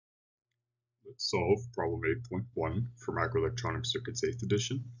Let's solve problem 8.1 for Microelectronic Circuits 8th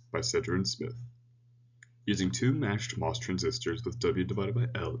edition by Sedra and Smith. Using two matched MOS transistors with W divided by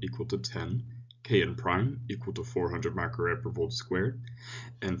L equal to 10, Kn prime equal to 400 microamp per volt squared,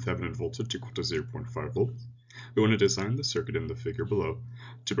 and Thevenin voltage equal to 0.5 volts, we want to design the circuit in the figure below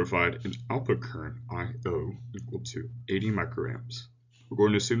to provide an output current I0 equal to 80 microamps. We're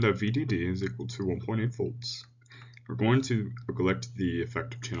going to assume that VDD is equal to 1.8 volts. We're going to neglect the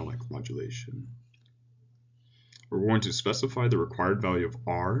effective channel length modulation. We're going to specify the required value of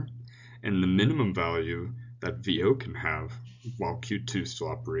R and the minimum value that VO can have while Q2 still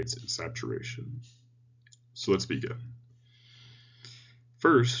operates in saturation. So let's begin.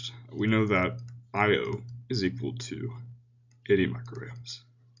 First, we know that IO is equal to 80 microamps.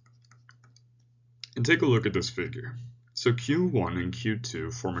 And take a look at this figure. So Q1 and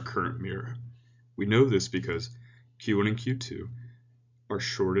Q2 form a current mirror. We know this because Q1 and Q2 are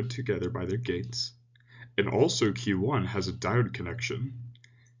shorted together by their gates, and also Q1 has a diode connection.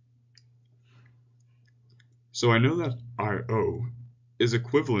 So I know that I0 is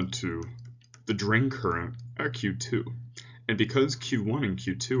equivalent to the drain current at Q2, and because Q1 and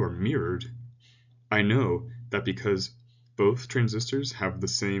Q2 are mirrored, I know that because both transistors have the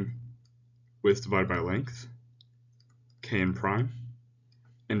same width divided by length, Kn prime,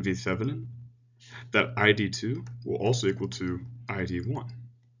 and V Thevenin, that ID2 will also equal to ID1.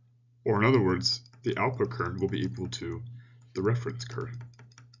 Or in other words, the output current will be equal to the reference current.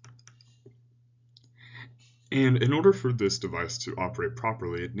 And in order for this device to operate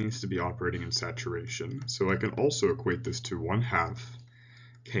properly, it needs to be operating in saturation. So I can also equate this to 1/2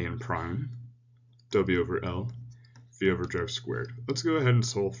 Kn prime W over L V over drive squared. Let's go ahead and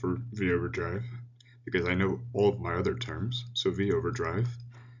solve for V over drive because I know all of my other terms. So V over drive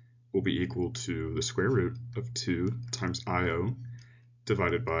will be equal to the square root of 2 times IO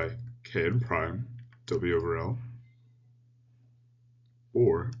divided by Kn prime W over L,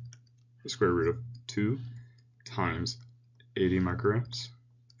 or the square root of 2 times 80 microamps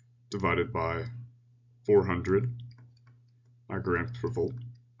divided by 400 microamps per volt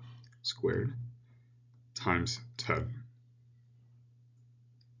squared times 10.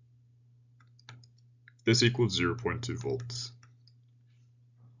 This equals 0.2 volts.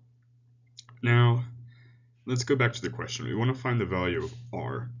 Now, let's go back to the question. We want to find the value of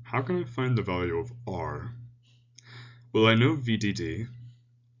R. How can I find the value of R? Well, I know VDD.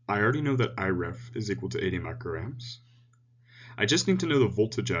 I already know that Iref is equal to 80 microamps. I just need to know the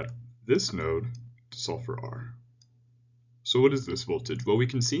voltage at this node to solve for R. So what is this voltage? Well, we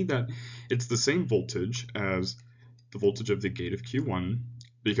can see that it's the same voltage as the voltage of the gate of Q1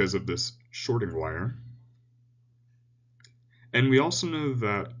 because of this shorting wire. And we also know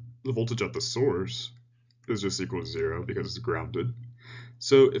that the voltage at the source is just equal to 0 because it's grounded.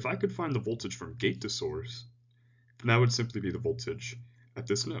 So if I could find the voltage from gate to source, then that would simply be the voltage at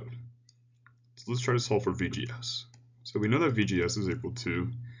this node. So let's try to solve for VGS. So we know that VGS is equal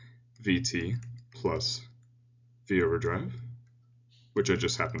to VT plus V over drive, which I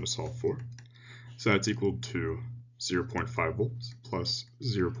just happened to solve for. So that's equal to 0.5 volts plus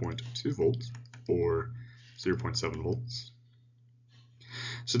 0.2 volts, or 0.7 volts.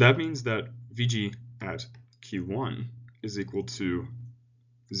 So that means that VG at Q1 is equal to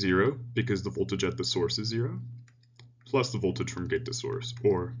 0 because the voltage at the source is 0, plus the voltage from gate to source,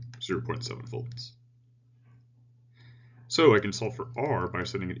 or 0.7 volts. So I can solve for R by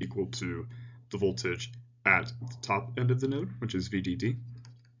setting it equal to the voltage at the top end of the node, which is VDD,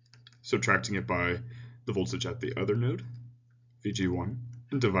 subtracting it by the voltage at the other node, VG1,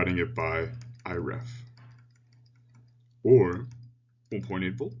 and dividing it by Iref, or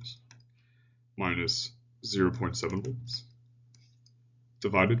 1.8 volts minus 0.7 volts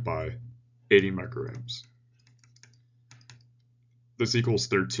divided by 80 microamps. This equals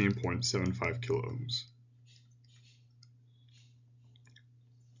 13.75 kiloohms.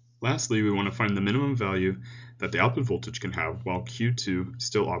 Lastly, we want to find the minimum value that the output voltage can have while Q2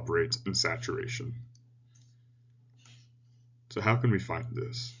 still operates in saturation. So how can we find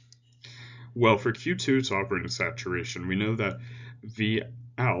this? Well, for Q2 to operate in saturation, we know that V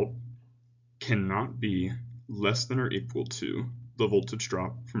out cannot be less than or equal to the voltage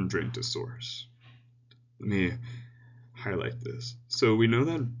drop from drain to source. Let me highlight this. So we know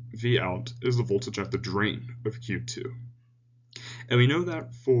that V out is the voltage at the drain of Q2. And we know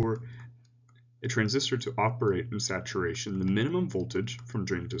that for a transistor to operate in saturation, the minimum voltage from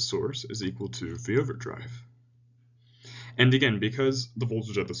drain to source is equal to V over drive. And again, because the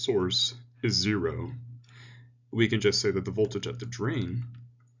voltage at the source is 0, we can just say that the voltage at the drain,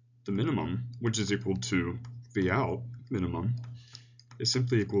 the minimum, which is equal to V out minimum, is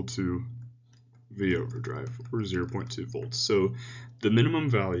simply equal to V overdrive, or 0.2 volts. So the minimum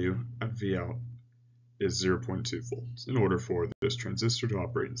value at V out is 0.2 volts in order for this transistor to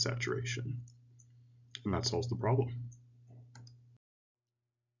operate in saturation. And that solves the problem.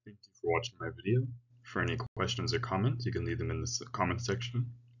 Thank you for watching my video. For any questions or comments, you can leave them in the comment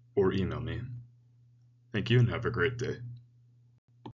section or email me. Thank you and have a great day.